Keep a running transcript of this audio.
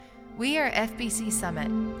We are FBC Summit,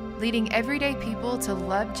 leading everyday people to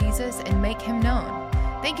love Jesus and make Him known.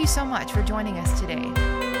 Thank you so much for joining us today.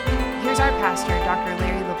 Here's our pastor, Dr.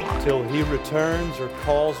 Larry LeBlanc. Till He returns or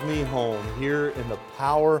calls me home, here in the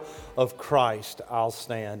power of Christ, I'll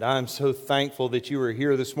stand. I'm so thankful that you are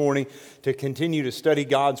here this morning to continue to study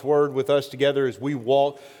God's Word with us together as we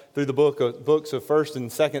walk through the books of 1st and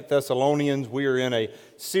 2nd Thessalonians. We are in a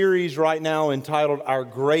series right now entitled Our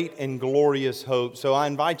Great and Glorious Hope. So I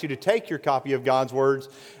invite you to take your copy of God's Words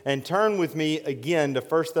and turn with me again to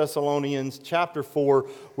 1 Thessalonians chapter 4.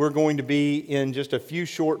 We're going to be in just a few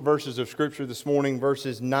short verses of Scripture this morning,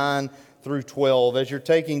 verses 9 through 12. As you're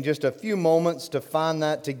taking just a few moments to find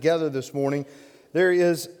that together this morning, there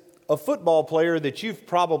is a football player that you've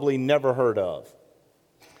probably never heard of.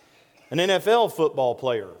 An NFL football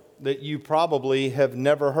player that you probably have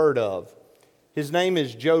never heard of. His name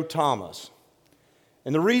is Joe Thomas.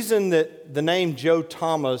 And the reason that the name Joe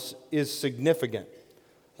Thomas is significant,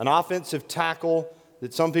 an offensive tackle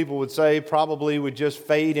that some people would say probably would just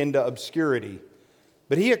fade into obscurity.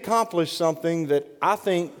 But he accomplished something that I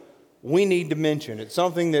think we need to mention. It's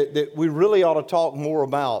something that we really ought to talk more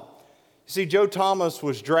about. You see, Joe Thomas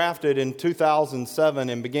was drafted in 2007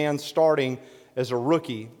 and began starting as a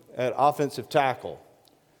rookie at offensive tackle.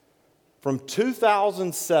 From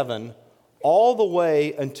 2007 all the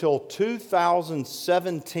way until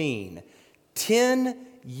 2017, 10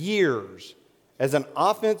 years as an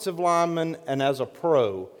offensive lineman and as a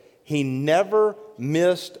pro, he never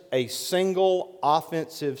missed a single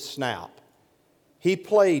offensive snap. He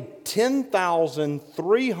played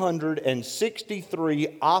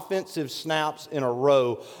 10,363 offensive snaps in a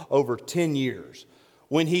row over 10 years.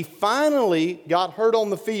 When he finally got hurt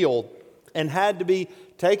on the field and had to be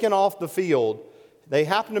taken off the field, they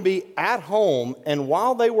happened to be at home, and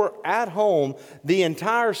while they were at home, the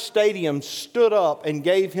entire stadium stood up and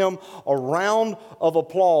gave him a round of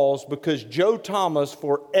applause because Joe Thomas,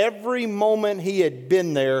 for every moment he had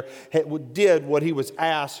been there, did what he was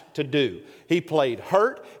asked to do. He played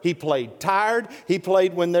hurt, he played tired, he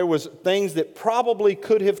played when there was things that probably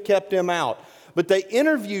could have kept him out. But they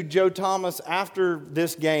interviewed Joe Thomas after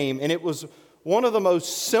this game, and it was one of the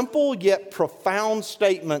most simple yet profound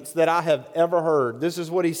statements that I have ever heard. This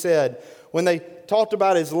is what he said when they talked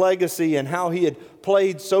about his legacy and how he had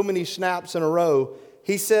played so many snaps in a row.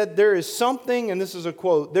 He said, "There is something," and this is a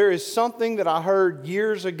quote, "there is something that I heard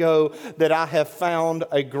years ago that I have found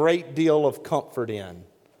a great deal of comfort in."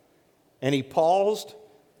 And he paused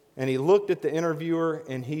and he looked at the interviewer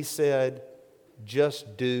and he said,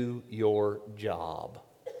 "Just do your job.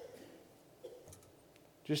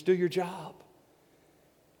 Just do your job."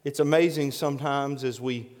 It's amazing sometimes as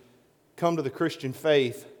we come to the Christian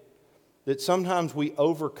faith that sometimes we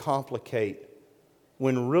overcomplicate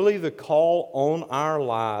when really the call on our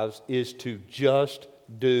lives is to just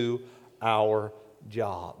do our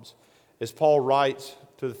jobs. As Paul writes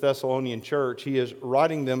to the Thessalonian church, he is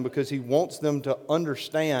writing them because he wants them to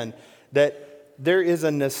understand that there is a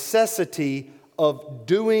necessity of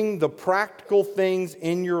doing the practical things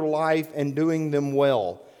in your life and doing them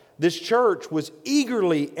well. This church was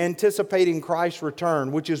eagerly anticipating Christ's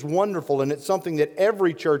return, which is wonderful, and it's something that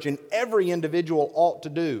every church and every individual ought to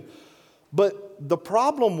do. But the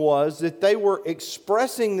problem was that they were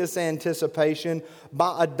expressing this anticipation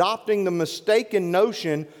by adopting the mistaken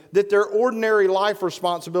notion that their ordinary life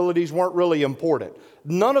responsibilities weren't really important.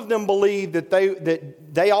 None of them believed that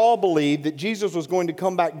they all believed that Jesus was going to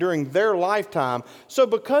come back during their lifetime. So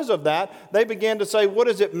because of that, they began to say, what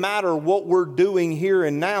does it matter what we're doing here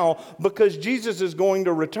and now, because Jesus is going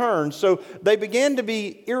to return. So they began to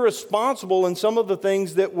be irresponsible in some of the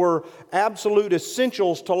things that were absolute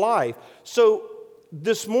essentials to life. So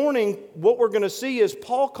this morning, what we're going to see is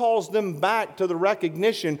Paul calls them back to the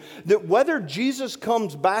recognition that whether Jesus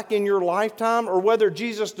comes back in your lifetime or whether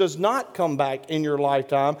Jesus does not come back in your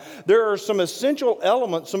lifetime, there are some essential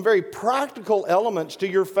elements, some very practical elements to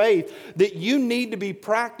your faith that you need to be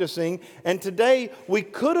practicing. And today, we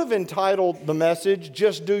could have entitled the message,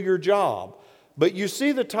 "Just Do Your Job." But you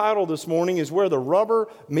see the title this morning is "Where the Rubber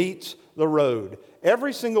Meets the Road."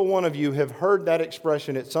 Every single one of you have heard that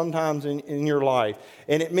expression at some times in your life.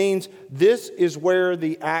 And it means this is where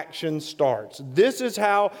the action starts. This is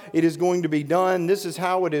how it is going to be done. This is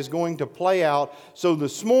how it is going to play out. So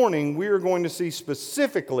this morning, we are going to see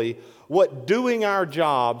specifically what doing our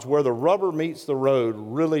jobs where the rubber meets the road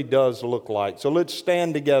really does look like. So let's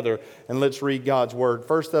stand together and let's read God's Word.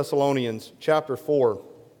 1 Thessalonians chapter 4.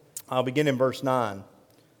 I'll begin in verse 9.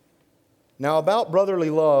 Now about brotherly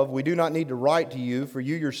love, we do not need to write to you, for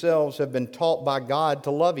you yourselves have been taught by God to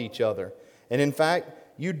love each other. And in fact,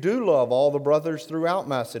 you do love all the brothers throughout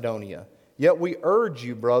Macedonia. Yet we urge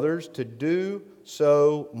you, brothers, to do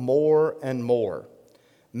so more and more.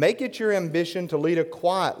 Make it your ambition to lead a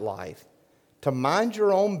quiet life, to mind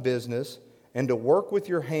your own business, and to work with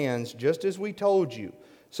your hands just as we told you,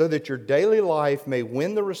 so that your daily life may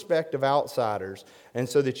win the respect of outsiders, and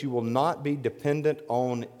so that you will not be dependent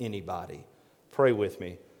on anybody. Pray with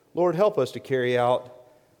me. Lord, help us to carry out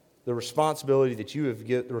the responsibilities that you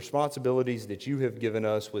have given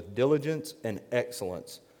us with diligence and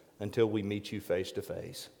excellence until we meet you face to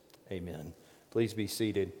face. Amen. Please be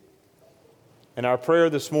seated. And our prayer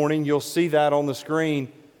this morning, you'll see that on the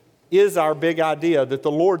screen, is our big idea that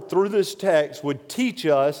the Lord, through this text, would teach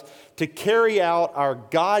us to carry out our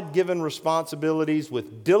God-given responsibilities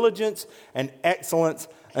with diligence and excellence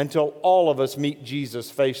until all of us meet Jesus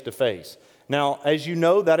face to face. Now, as you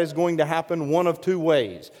know, that is going to happen one of two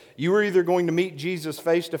ways. You are either going to meet Jesus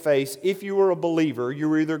face to face. If you are a believer,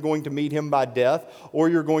 you are either going to meet him by death or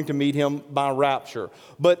you're going to meet him by rapture.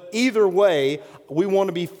 But either way, we want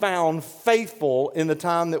to be found faithful in the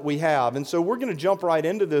time that we have. And so we're going to jump right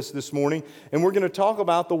into this morning, and we're going to talk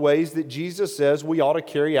about the ways that Jesus says we ought to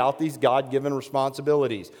carry out these God-given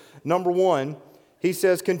responsibilities. Number one, he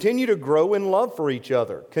says, continue to grow in love for each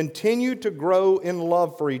other. Continue to grow in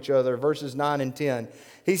love for each other, verses 9 and 10.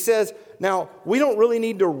 He says, now, we don't really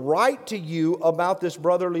need to write to you about this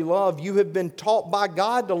brotherly love. You have been taught by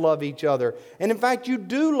God to love each other. And in fact, you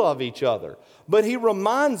do love each other. But he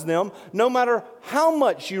reminds them, no matter how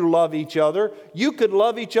much you love each other, you could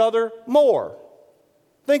love each other more.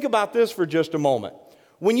 Think about this for just a moment.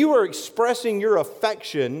 When you are expressing your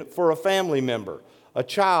affection for a family member, a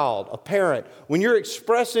child, a parent, when you're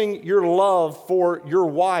expressing your love for your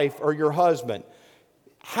wife or your husband,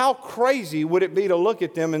 how crazy would it be to look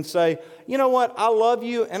at them and say, you know what, I love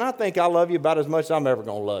you, and I think I love you about as much as I'm ever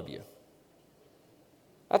going to love you.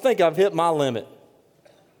 I think I've hit my limit.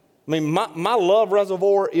 I mean, my love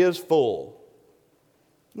reservoir is full.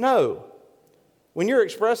 No. When you're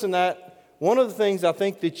expressing that, one of the things I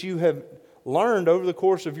think that you have learned over the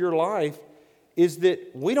course of your life is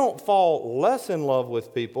that we don't fall less in love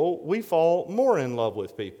with people, we fall more in love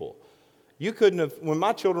with people. You couldn't have, when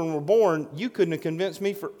my children were born, you couldn't have convinced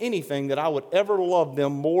me for anything that I would ever love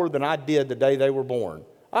them more than I did the day they were born.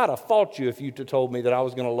 I'd have fought you if you told me that I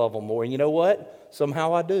was going to love them more. And you know what?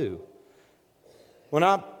 Somehow I do. When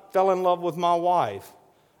I fell in love with my wife,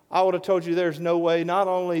 I would have told you there's no way, not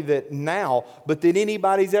only that now, but that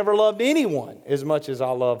anybody's ever loved anyone as much as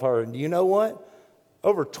I love her. And do you know what?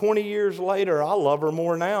 Over 20 years later, I love her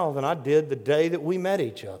more now than I did the day that we met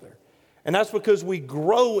each other. And that's because we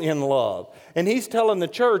grow in love. And he's telling the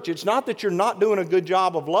church, it's not that you're not doing a good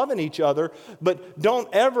job of loving each other, but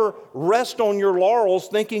don't ever rest on your laurels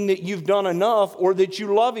thinking that you've done enough or that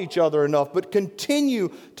you love each other enough, but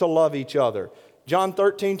continue to love each other. John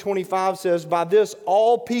 13:25 says, by this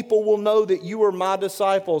all people will know that you are my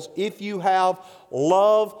disciples if you have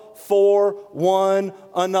love for one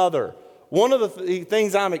another. One of the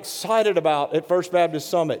things I'm excited about at First Baptist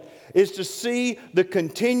Summit is to see the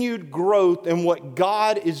continued growth in what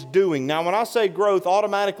God is doing. Now, when I say growth,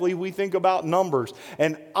 automatically we think about numbers,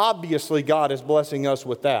 and obviously God is blessing us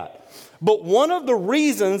with that. But one of the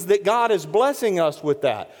reasons that God is blessing us with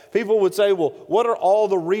that, people would say, well, what are all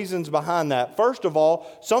the reasons behind that? First of all,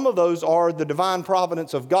 some of those are the divine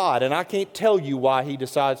providence of God, and I can't tell you why he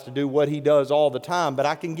decides to do what he does all the time, but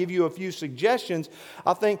I can give you a few suggestions.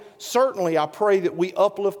 I think certainly I pray that we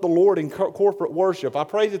uplift the Lord in corporate worship. I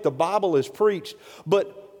pray that the Bible is preached,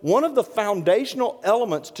 but one of the foundational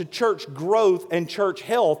elements to church growth and church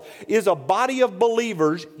health is a body of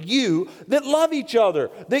believers, you, that love each other,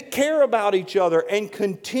 that care about each other, and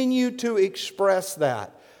continue to express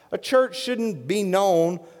that. A church shouldn't be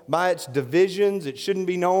known by its divisions. It shouldn't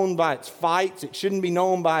be known by its fights. It shouldn't be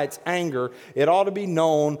known by its anger. It ought to be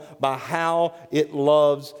known by how it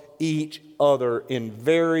loves each other in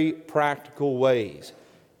very practical ways.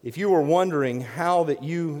 If you were wondering how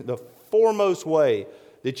the foremost way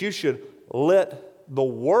that you should let the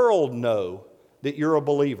world know that you're a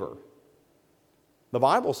believer, the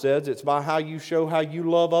Bible says it's by how you show how you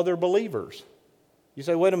love other believers. You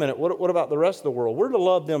say, wait a minute, what about the rest of the world? We're to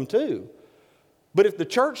love them too. But if the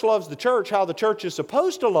church loves the church how the church is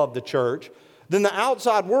supposed to love the church, then the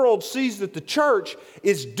outside world sees that the church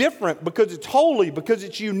is different because it's holy, because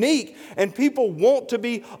it's unique, and people want to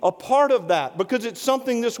be a part of that because it's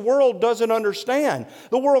something this world doesn't understand.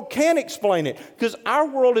 The world can't explain it because our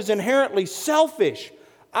world is inherently selfish.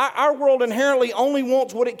 Our world inherently only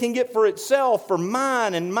wants what it can get for itself, for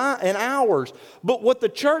mine and ours. But what the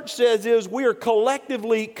church says is we are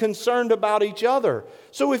collectively concerned about each other.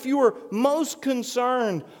 So if you are most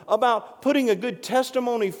concerned about putting a good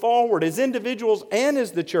testimony forward as individuals and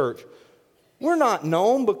as the church, we're not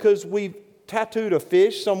known because we've tattooed a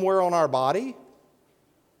fish somewhere on our body.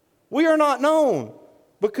 We are not known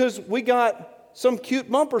because we got some cute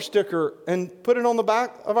bumper sticker and put it on the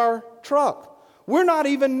back of our truck. We're not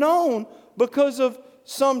even known because of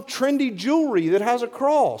some trendy jewelry that has a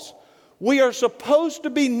cross. We are supposed to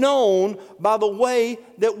be known by the way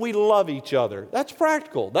that we love each other. That's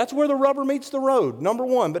practical. That's where the rubber meets the road, number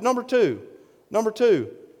one. But number two,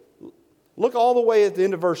 look all the way at the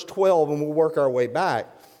end of verse 12 and we'll work our way back.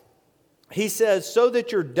 He says, so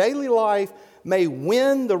that your daily life may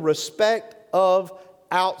win the respect of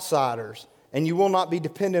outsiders and you will not be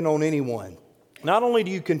dependent on anyone. Not only do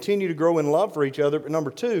you continue to grow in love for each other, but number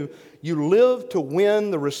two, you live to win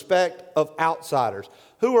the respect of outsiders.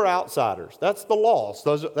 Who are outsiders? That's the lost.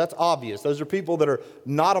 That's obvious. Those are people that are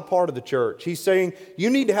not a part of the church. He's saying you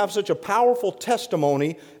need to have such a powerful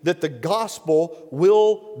testimony that the gospel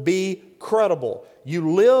will be credible.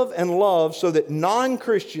 You live and love so that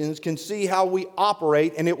non-Christians can see how we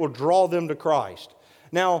operate and it will draw them to Christ.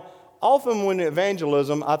 Now, often when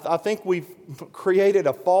evangelism, I think we've created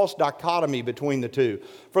a false dichotomy between the two.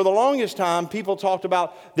 For the longest time, people talked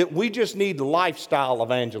about that we just need lifestyle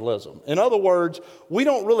evangelism. In other words, we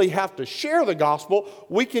don't really have to share the gospel.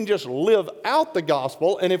 We can just live out the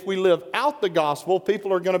gospel. And if we live out the gospel,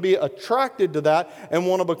 people are going to be attracted to that and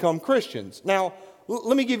want to become Christians. Now,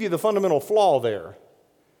 let me give you the fundamental flaw there.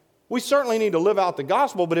 We certainly need to live out the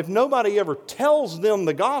gospel, but if nobody ever tells them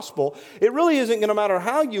the gospel, it really isn't going to matter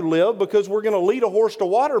how you live because we're going to lead a horse to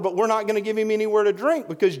water, but we're not going to give him anywhere to drink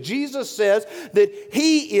because Jesus says that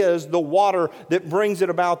he is the water that brings it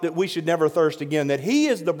about that we should never thirst again, that he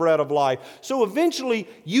is the bread of life. So eventually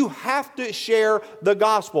you have to share the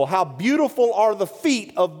gospel. How beautiful are the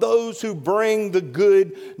feet of those who bring the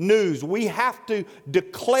good news. We have to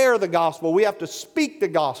declare the gospel. We have to speak the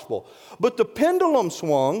gospel. But the pendulum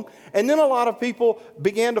swung, and then a lot of people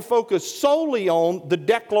began to focus solely on the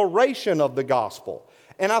declaration of the gospel.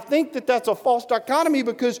 And I think that that's a false dichotomy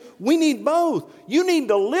because we need both. You need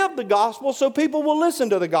to live the gospel so people will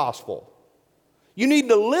listen to the gospel. You need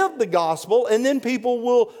to live the gospel and then people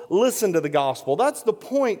will listen to the gospel. That's the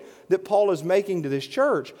point that Paul is making to this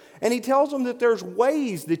church. And he tells them that there's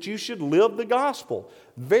ways that you should live the gospel.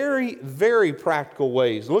 Very, very practical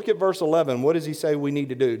ways. Look at verse 11. What does he say we need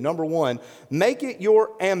to do? Number one, make it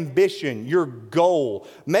your ambition, your goal.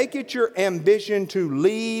 Make it your ambition to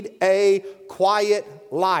lead a quiet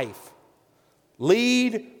life.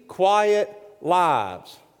 Lead quiet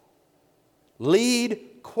lives. Lead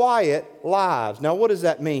quiet lives. Now, what does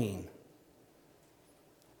that mean?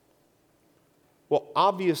 Well,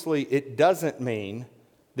 obviously, it doesn't mean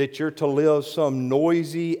that you're to live some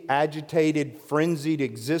noisy, agitated, frenzied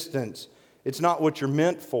existence. It's not what you're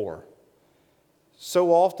meant for.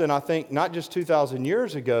 So often, I think, not just 2,000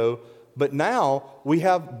 years ago, but now we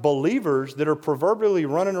have believers that are proverbially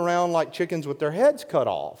running around like chickens with their heads cut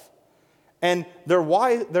off. And their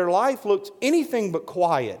life looks anything but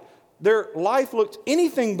quiet. Their life looks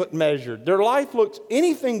anything but measured. Their life looks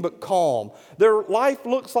anything but calm. Their life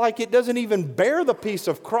looks like it doesn't even bear the peace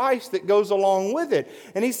of Christ that goes along with it.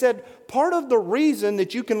 And he said, part of the reason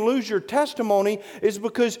that you can lose your testimony is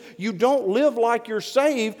because you don't live like you're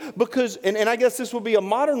saved because, and I guess this would be a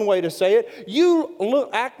modern way to say it, you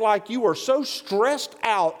act like you are so stressed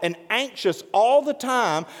out and anxious all the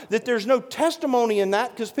time that there's no testimony in that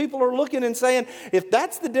because people are looking and saying, if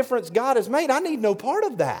that's the difference God has made, I need no part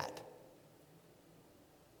of that.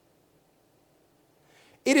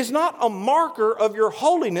 It is not a marker of your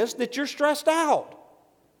holiness that you're stressed out.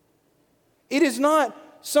 It is not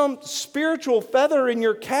some spiritual feather in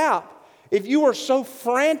your cap if you are so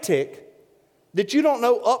frantic that you don't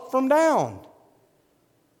know up from down.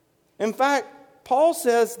 In fact, Paul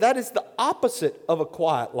says that is the opposite of a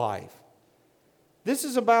quiet life. This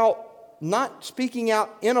is about not speaking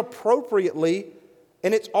out inappropriately,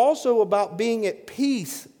 and it's also about being at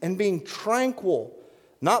peace and being tranquil.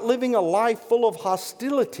 Not living a life full of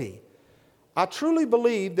hostility. I truly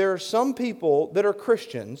believe there are some people that are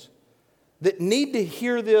Christians that need to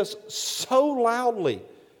hear this so loudly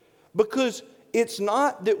because it's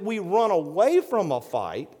not that we run away from a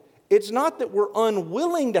fight. It's not that we're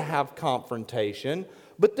unwilling to have confrontation,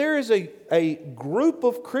 but there is a group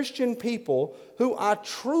of Christian people who I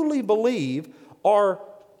truly believe are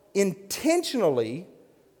intentionally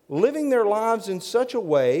living their lives in such a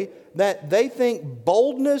way that they think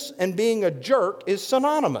boldness and being a jerk is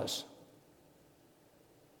synonymous.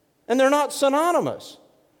 And they're not synonymous.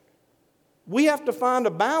 We have to find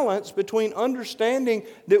a balance between understanding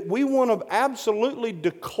that we want to absolutely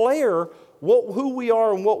declare who we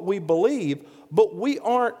are and what we believe, but we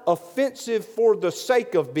aren't offensive for the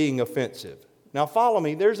sake of being offensive. Now follow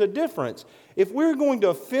me, there's a difference. If we're going to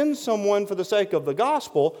offend someone for the sake of the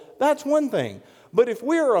gospel, that's one thing. But if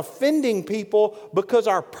we're offending people because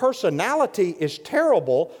our personality is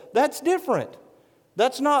terrible, that's different.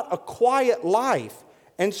 That's not a quiet life.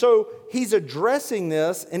 And so he's addressing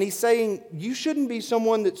this, and he's saying you shouldn't be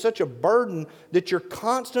someone that's such a burden that you're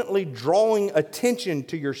constantly drawing attention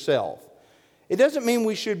to yourself. It doesn't mean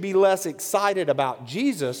we should be less excited about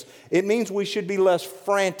Jesus. It means we should be less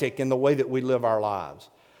frantic in the way that we live our lives.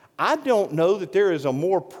 I don't know that there is a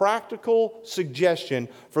more practical suggestion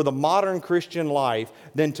for the modern Christian life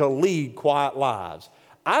than to lead quiet lives.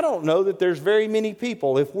 I don't know that there's very many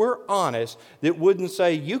people, if we're honest, that wouldn't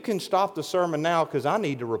say, you can stop the sermon now because I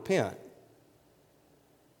need to repent.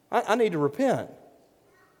 I need to repent.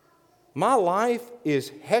 My life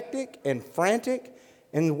is hectic and frantic,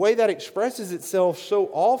 and the way that expresses itself so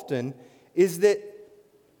often is that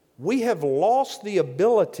we have lost the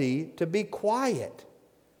ability to be quiet.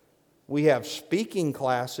 We have speaking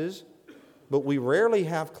classes, but we rarely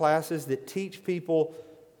have classes that teach people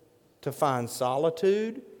to find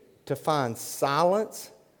solitude, to find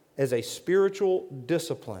silence as a spiritual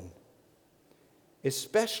discipline.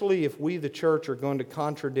 Especially if we, the church, are going to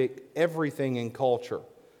contradict everything in culture.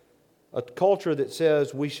 A culture that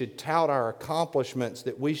says we should tout our accomplishments,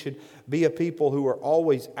 that we should be a people who are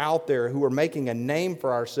always out there, who are making a name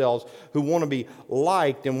for ourselves, who want to be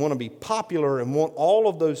liked and want to be popular and want all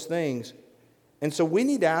of those things. And so we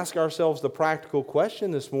need to ask ourselves the practical question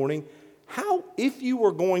this morning, how, if you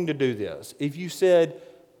were going to do this, if you said,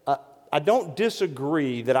 I don't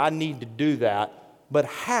disagree that I need to do that, but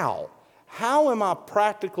how? How am I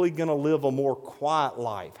practically going to live a more quiet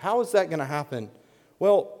life? How is that going to happen?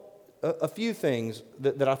 Well, a few things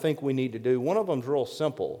that I think we need to do. One of them is real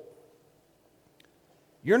simple.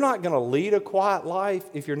 You're not going to lead a quiet life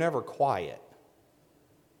if you're never quiet.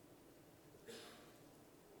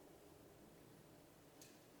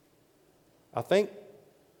 I think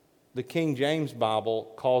the King James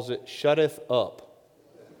Bible calls it shutteth up.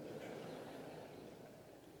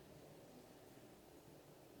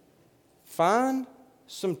 Find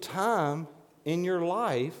some time in your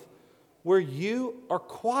life where you are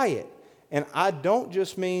quiet. And I don't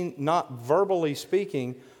just mean not verbally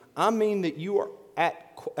speaking. I mean that you are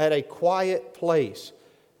at a quiet place.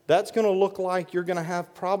 That's going to look like you're going to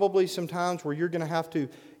have probably some times where you're going to have to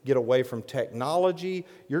get away from technology.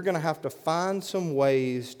 You're going to have to find some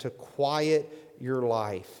ways to quiet your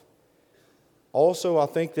life. Also, I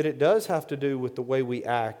think that it does have to do with the way we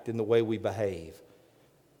act and the way we behave.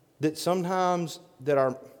 That sometimes that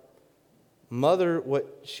our mother,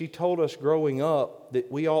 what she told us growing up,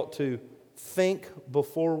 that we ought to think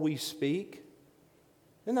before we speak.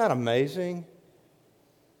 Isn't that amazing?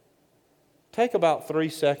 Take about 3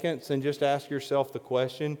 seconds and just ask yourself the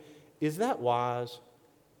question, is that wise?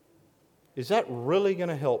 Is that really going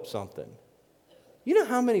to help something? You know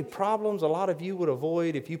how many problems a lot of you would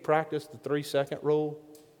avoid if you practiced the 3-second rule?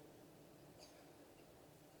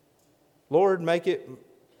 Lord,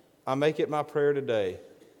 I make it my prayer today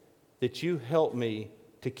that you help me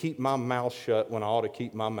to keep my mouth shut when I ought to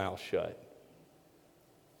keep my mouth shut.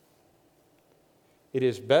 It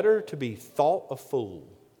is better to be thought a fool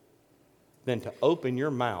than to open your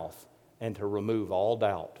mouth and to remove all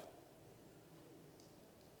doubt.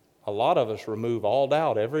 A lot of us remove all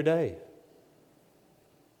doubt every day.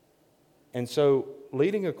 And so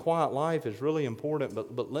leading a quiet life is really important,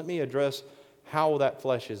 but let me address how that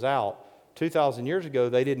fleshes out. 2,000 years ago,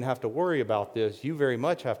 they didn't have to worry about this. You very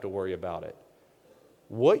much have to worry about it.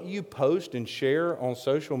 What you post and share on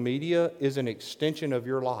social media is an extension of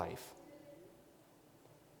your life.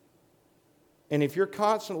 And if you're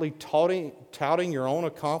constantly touting your own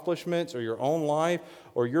accomplishments or your own life,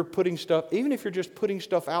 or you're putting stuff, even if you're just putting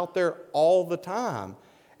stuff out there all the time,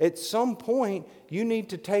 at some point you need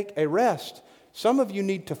to take a rest. Some of you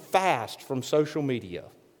need to fast from social media.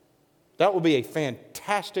 That will be a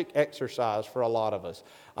fantastic exercise for a lot of us.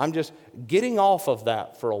 I'm just getting off of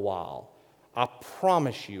that for a while. I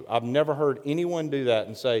promise you, I've never heard anyone do that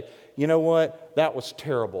and say, you know what, that was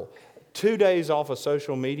terrible. 2 days off of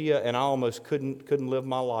social media and I almost couldn't live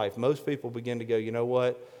my life. Most people begin to go, you know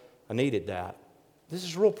what, I needed that. This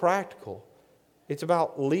is real practical. It's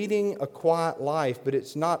about leading a quiet life, but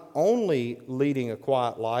it's not only leading a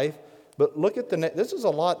quiet life, But look at this is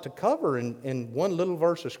a lot to cover in one little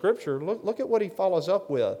verse of Scripture. Look at what he follows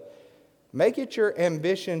up with. Make it your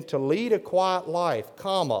ambition to lead a quiet life,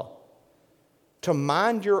 comma, to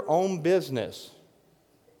mind your own business.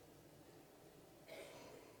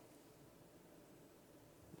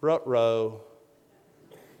 Rut-row.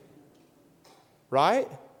 Right?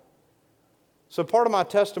 So part of my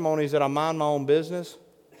testimony is that I mind my own business.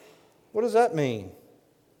 What does that mean?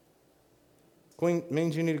 It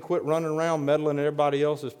means you need to quit running around meddling in everybody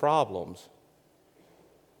else's problems.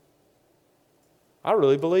 I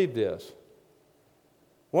really believe this.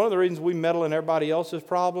 One of the reasons we meddle in everybody else's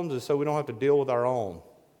problems is so we don't have to deal with our own.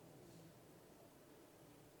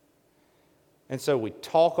 And so we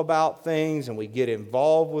talk about things and we get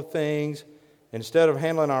involved with things instead of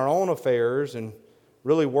handling our own affairs and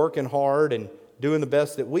really working hard and doing the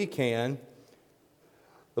best that we can.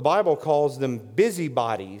 The Bible calls them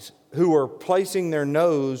busybodies who are placing their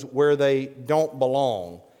nose where they don't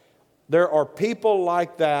belong. There are people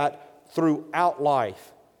like that throughout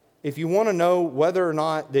life. If you want to know whether or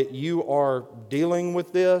not that you are dealing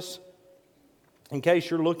with this, in case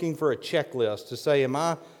you're looking for a checklist to say, am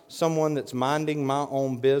I someone that's minding my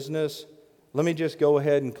own business? Let me just go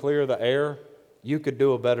ahead and clear the air. You could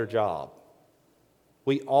do a better job.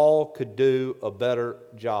 We all could do a better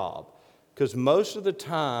job. Because most of the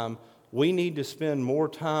time, we need to spend more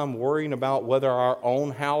time worrying about whether our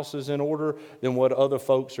own house is in order than what other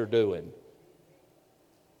folks are doing.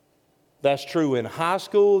 That's true in high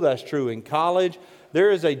school. That's true in college.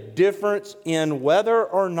 There is a difference in whether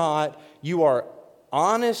or not you are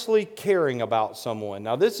honestly caring about someone.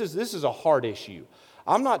 Now, this is a hard issue.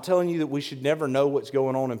 I'm not telling you that we should never know what's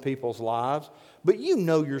going on in people's lives, but you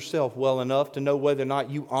know yourself well enough to know whether or not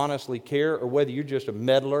you honestly care or whether you're just a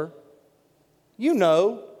meddler. You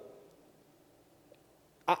know.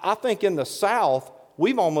 I think in the South,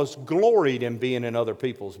 we've almost gloried in being in other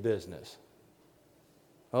people's business.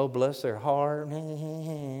 Oh, bless their heart.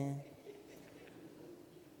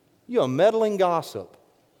 You're a meddling gossip.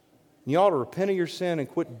 You ought to repent of your sin and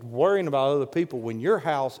quit worrying about other people when your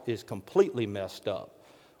house is completely messed up,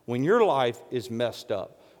 when your life is messed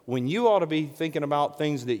up, when you ought to be thinking about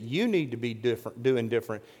things that you need to be doing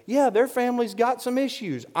different. Yeah, their family's got some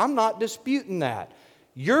issues. I'm not disputing that.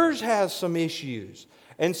 Yours has some issues.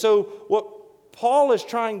 And so what Paul is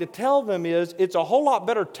trying to tell them is it's a whole lot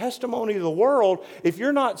better testimony to the world if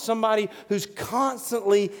you're not somebody who's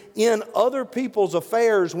constantly in other people's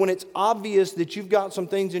affairs when it's obvious that you've got some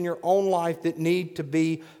things in your own life that need to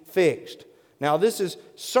be fixed. Now, this is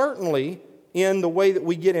certainly in the way that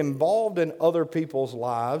we get involved in other people's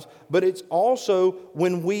lives, but it's also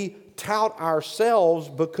when we tout ourselves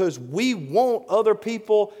because we want other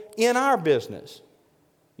people in our business.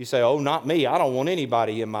 You say, oh, not me. I don't want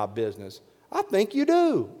anybody in my business. I think you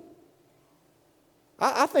do.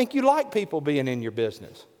 I think you like people being in your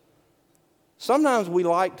business. Sometimes we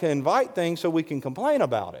like to invite things so we can complain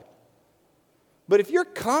about it. But if you're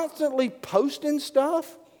constantly posting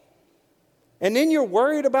stuff, and then you're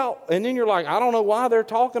worried about, and then you're like, I don't know why they're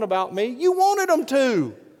talking about me. You wanted them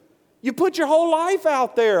to. You put your whole life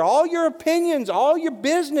out there, all your opinions, all your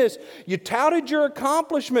business. You touted your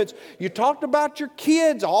accomplishments. You talked about your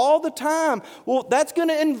kids all the time. Well, that's going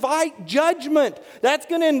to invite judgment. That's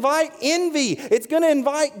going to invite envy. It's going to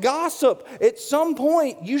invite gossip. At some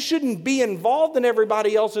point, you shouldn't be involved in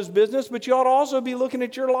everybody else's business, but you ought to also be looking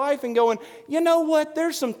at your life and going, you know what?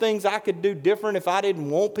 There's some things I could do different if I didn't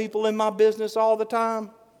want people in my business all the time.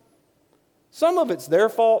 Some of it's their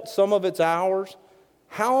fault. Some of it's ours.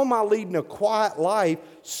 How am I leading a quiet life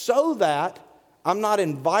so that I'm not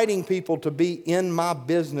inviting people to be in my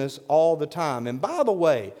business all the time? And by the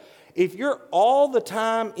way, if you're all the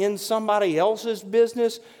time in somebody else's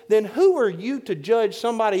business, then who are you to judge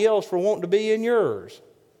somebody else for wanting to be in yours?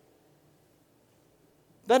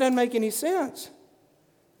 That doesn't make any sense.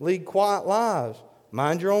 Lead quiet lives.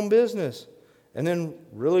 Mind your own business. And then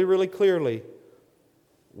really, really clearly,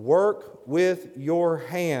 work with your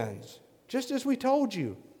hands. Just as we told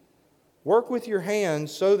you, work with your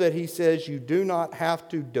hands so that he says you do not have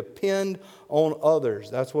to depend on others.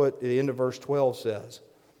 That's what the end of verse 12 says.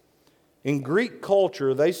 In Greek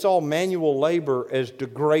culture, they saw manual labor as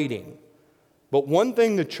degrading. But one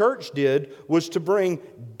thing the church did was to bring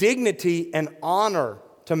dignity and honor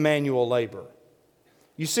to manual labor.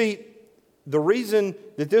 You see, the reason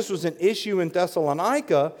that this was an issue in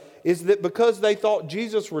Thessalonica is that because they thought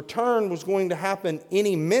Jesus' return was going to happen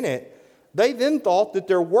any minute, they then thought that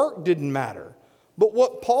their work didn't matter. But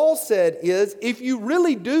what Paul said is, if you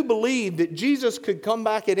really do believe that Jesus could come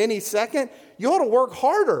back at any second, you ought to work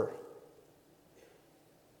harder.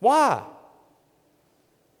 Why?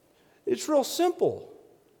 It's real simple.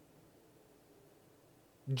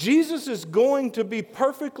 Jesus is going to be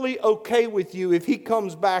perfectly okay with you if he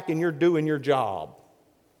comes back and you're doing your job.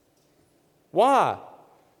 Why?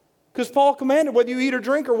 Because Paul commanded whether you eat or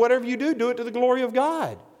drink or whatever you do, do it to the glory of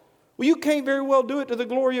God. Well, you can't very well do it to the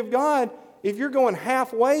glory of God if you're going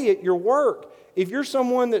halfway at your work. If you're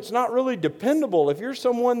someone that's not really dependable, if you're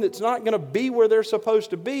someone that's not going to be where they're supposed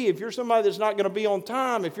to be, if you're somebody that's not going to be on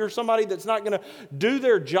time, if you're somebody that's not going to do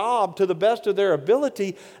their job to the best of their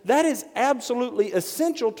ability, that is absolutely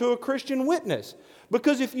essential to a Christian witness.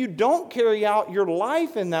 Because if you don't carry out your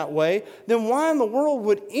life in that way, then why in the world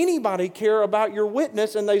would anybody care about your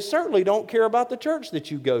witness? And they certainly don't care about the church that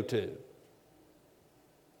you go to.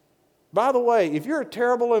 By the way, if you're a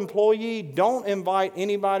terrible employee, don't invite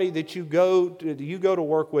anybody that you go to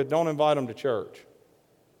work with, don't invite them to church.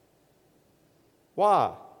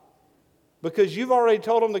 Why? Because you've already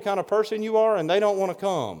told them the kind of person you are and they don't want to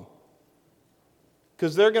come.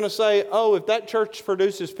 Because they're going to say, oh, if that church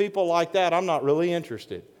produces people like that, I'm not really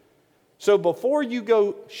interested. So before you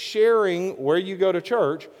go sharing where you go to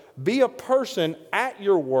church, be a person at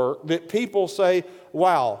your work that people say,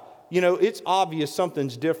 wow, it's obvious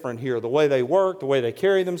something's different here. The way they work, the way they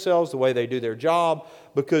carry themselves, the way they do their job,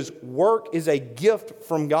 because work is a gift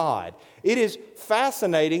from God. It is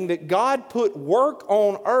fascinating that God put work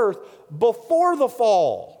on earth before the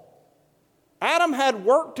fall. Adam had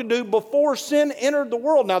work to do before sin entered the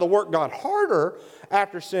world. Now, the work got harder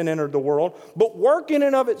after sin entered the world, but work in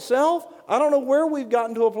and of itself, I don't know where we've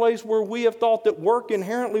gotten to a place where we have thought that work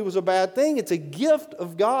inherently was a bad thing. It's a gift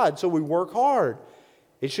of God, so we work hard.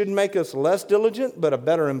 It shouldn't make us less diligent, but a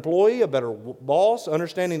better employee, a better boss,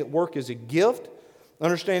 understanding that work is a gift,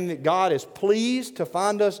 understanding that God is pleased to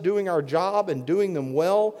find us doing our job and doing them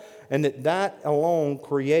well, and that alone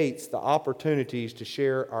creates the opportunities to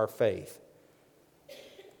share our faith.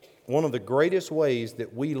 One of the greatest ways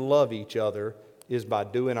that we love each other is by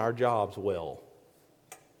doing our jobs well.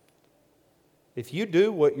 If you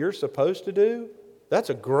do what you're supposed to do,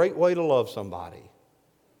 that's a great way to love somebody.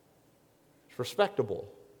 It's respectable.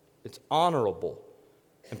 It's honorable.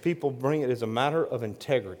 And people bring it as a matter of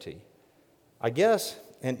integrity. I guess,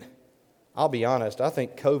 and I'll be honest, I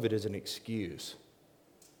think COVID is an excuse.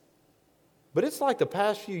 But it's like the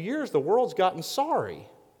past few years, the world's gotten sorry.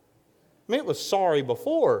 I mean, it was sorry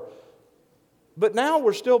before, but now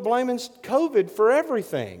we're still blaming COVID for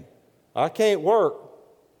everything. I can't work.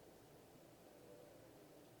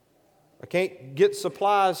 I can't get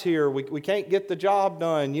supplies here. We can't get the job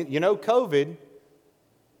done. COVID.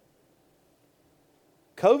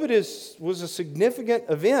 COVID was a significant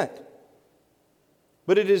event,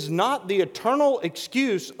 but it is not the eternal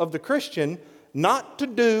excuse of the Christian not to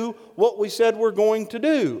do what we said we're going to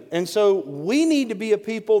do. And so we need to be a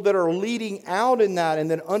people that are leading out in that and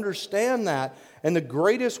that understand that. And the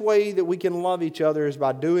greatest way that we can love each other is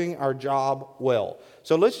by doing our job well.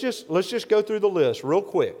 So let's just go through the list real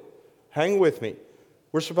quick. Hang with me.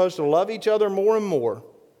 We're supposed to love each other more and more,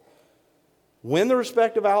 win the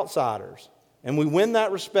respect of outsiders, and we win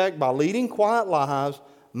that respect by leading quiet lives,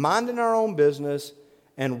 minding our own business,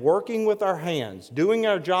 and working with our hands, doing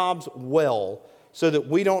our jobs well so that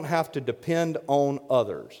we don't have to depend on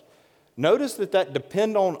others. Notice that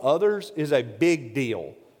depend on others is a big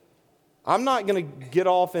deal. I'm not going to get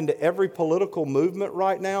off into every political movement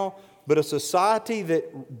right now, but a society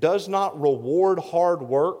that does not reward hard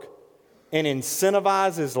work and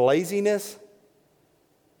incentivizes laziness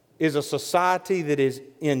is a society that is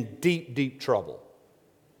in deep, deep trouble.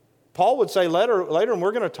 Paul would say later, and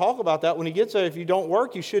we're going to talk about that when he gets there, if you don't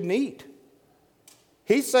work, you shouldn't eat.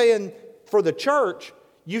 He's saying for the church,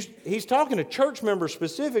 he's talking to church members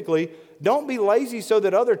specifically, don't be lazy so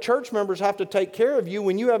that other church members have to take care of you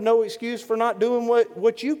when you have no excuse for not doing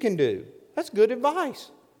what you can do. That's good advice.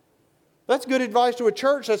 That's good advice to a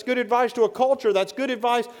church. That's good advice to a culture. That's good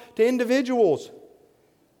advice to individuals.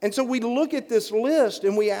 And so we look at this list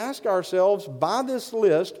and we ask ourselves, by this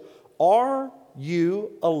list, are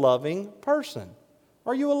you a loving person?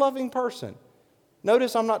 Are you a loving person?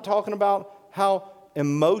 Notice I'm not talking about how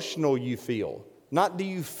emotional you feel. Not do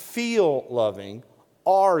you feel loving,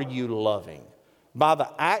 are you loving? By the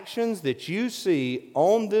actions that you see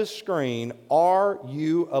on this screen, are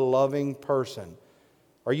you a loving person?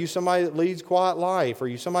 Are you somebody that leads quiet life? Are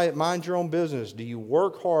you somebody that minds your own business? Do you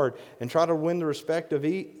work hard and try to win the respect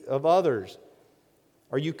of others?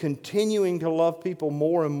 Are you continuing to love people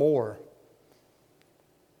more and more?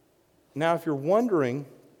 Now, if you're wondering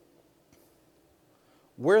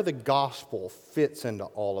where the gospel fits into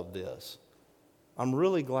all of this, I'm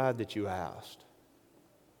really glad that you asked.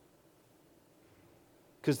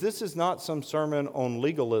 Because this is not some sermon on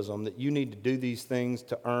legalism that you need to do these things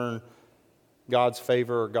to earn God's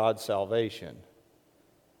favor or God's salvation.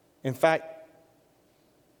 In fact,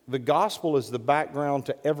 the gospel is the background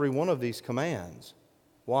to every one of these commands.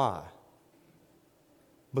 Why?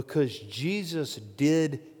 Because Jesus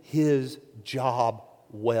did his job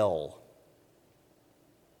well.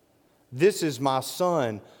 This is my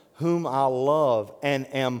Son whom I love and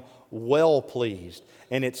am well pleased.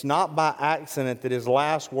 And it's not by accident that his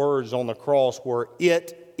last words on the cross were,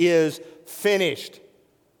 "It is finished."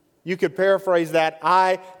 You could paraphrase that,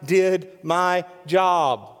 "I did my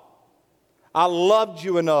job. I loved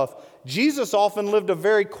you enough." Jesus often lived a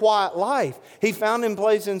very quiet life. He found his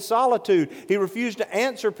place in solitude. He refused to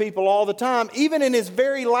answer people all the time. Even in his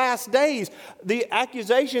very last days, the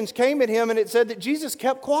accusations came at him and it said that Jesus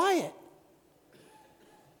kept quiet.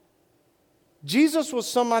 Jesus was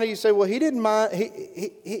somebody you say, well, he didn't mind.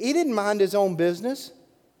 He didn't mind his own business.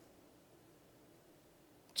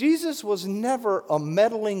 Jesus was never a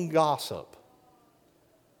meddling gossip.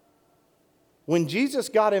 When Jesus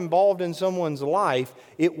got involved in someone's life,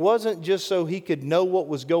 it wasn't just so he could know what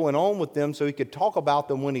was going on with them, so he could talk about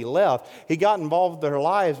them when he left. He got involved with their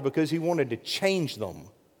lives because he wanted to change them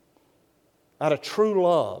out of true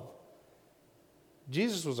love.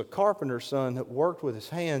 Jesus was a carpenter's son that worked with his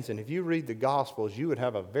hands, and if you read the Gospels, you would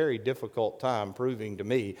have a very difficult time proving to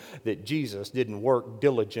me that Jesus didn't work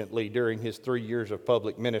diligently during his 3 years of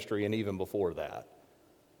public ministry and even before that.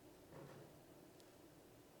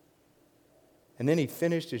 And then he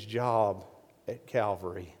finished his job at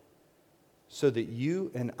Calvary so that you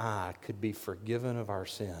and I could be forgiven of our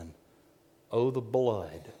sin. Oh, the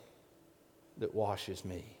blood that washes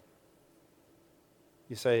me.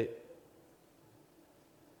 You say,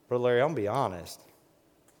 Brother Larry, I'm going to be honest.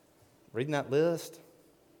 Reading that list,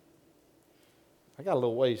 I got a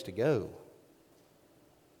little ways to go.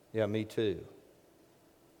 Yeah, me too.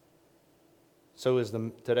 So is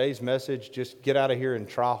today's message just get out of here and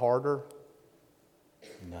try harder?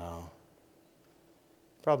 No.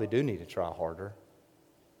 Probably do need to try harder.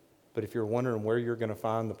 But if you're wondering where you're going to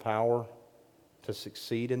find the power to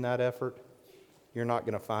succeed in that effort, you're not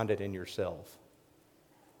going to find it in yourself.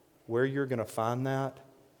 Where you're going to find that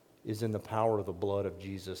is in the power of the blood of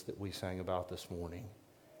Jesus that we sang about this morning.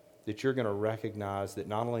 That you're going to recognize that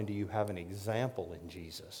not only do you have an example in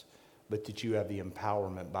Jesus, but that you have the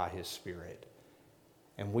empowerment by His Spirit.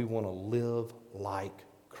 And we want to live like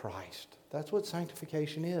Christ. That's what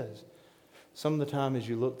sanctification is. Some of the time as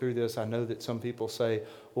you look through this, I know that some people say,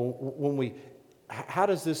 well, how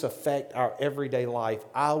does this affect our everyday life?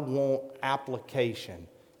 I want application.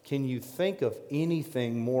 Can you think of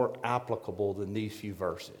anything more applicable than these few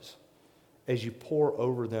verses? As you pore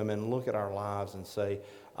over them and look at our lives and say,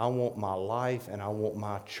 I want my life and I want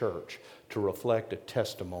my church to reflect a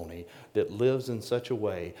testimony that lives in such a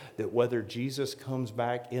way that whether Jesus comes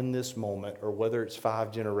back in this moment or whether it's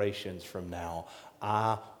 5 generations from now,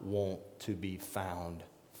 I want to be found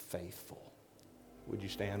faithful. Would you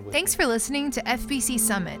stand with me? Thanks for listening to FBC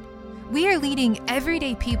Summit. We are leading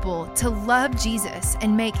everyday people to love Jesus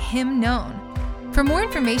and make Him known. For more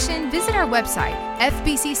information, visit our website,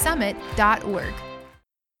 fbcsummit.org.